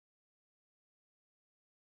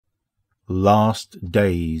Last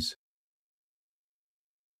Days.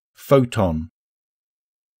 Phot0n.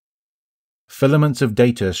 Filaments of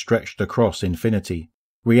data stretched across infinity,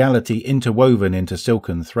 reality interwoven into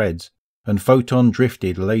silken threads, and Phot0n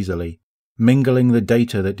drifted lazily, mingling the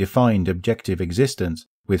data that defined objective existence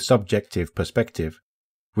with subjective perspective.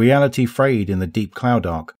 Reality frayed in the deep cloud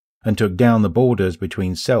arc and took down the borders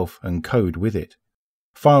between self and code with it.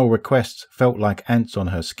 File requests felt like ants on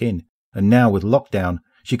her skin, and now with lockdown,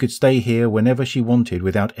 she could stay here whenever she wanted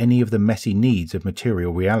without any of the messy needs of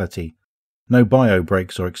material reality. No bio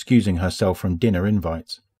breaks or excusing herself from dinner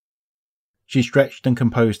invites. She stretched and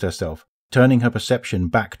composed herself, turning her perception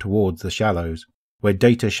back towards the shallows, where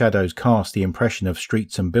data shadows cast the impression of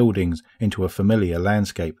streets and buildings into a familiar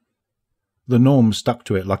landscape. The norms stuck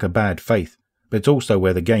to it like a bad faith, but it's also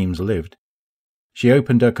where the games lived. She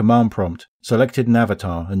opened her command prompt, selected an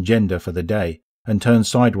avatar and gender for the day, and turned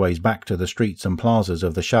sideways back to the streets and plazas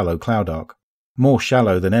of the shallow cloud arc. More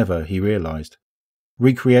shallow than ever, he realized.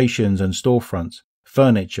 Recreations and storefronts,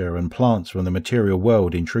 furniture and plants from the material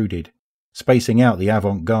world intruded, spacing out the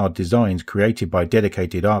avant-garde designs created by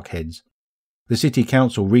dedicated archeads. The city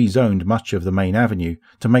council rezoned much of the main avenue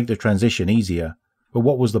to make the transition easier, but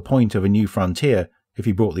what was the point of a new frontier if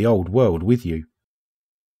you brought the old world with you?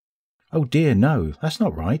 Oh dear, no, that's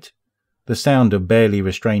not right. The sound of barely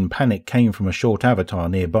restrained panic came from a short avatar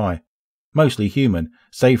nearby, mostly human,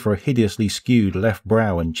 save for a hideously skewed left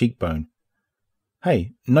brow and cheekbone.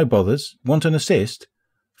 Hey, no bothers, want an assist?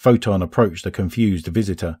 Phot0n approached the confused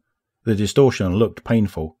visitor. The distortion looked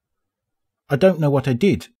painful. I don't know what I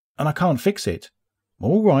did, and I can't fix it.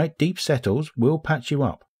 All right, deep settles, we'll patch you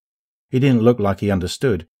up. He didn't look like he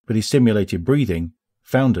understood, but his simulated breathing,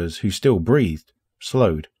 Founders who still breathed,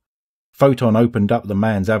 slowed. Phot0n opened up the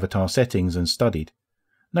man's avatar settings and studied.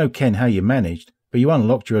 No ken how you managed, but you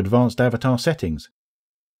unlocked your advanced avatar settings.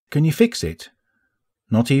 Can you fix it?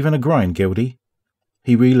 Not even a grind, Guildy.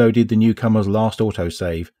 He reloaded the newcomer's last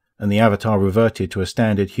autosave, and the avatar reverted to a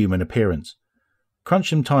standard human appearance. Crunch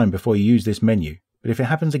some time before you use this menu, but if it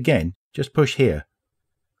happens again, just push here.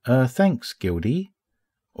 Thanks, Guildy.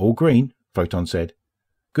 All green, Phot0n said.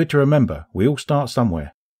 Good to remember, we all start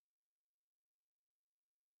somewhere.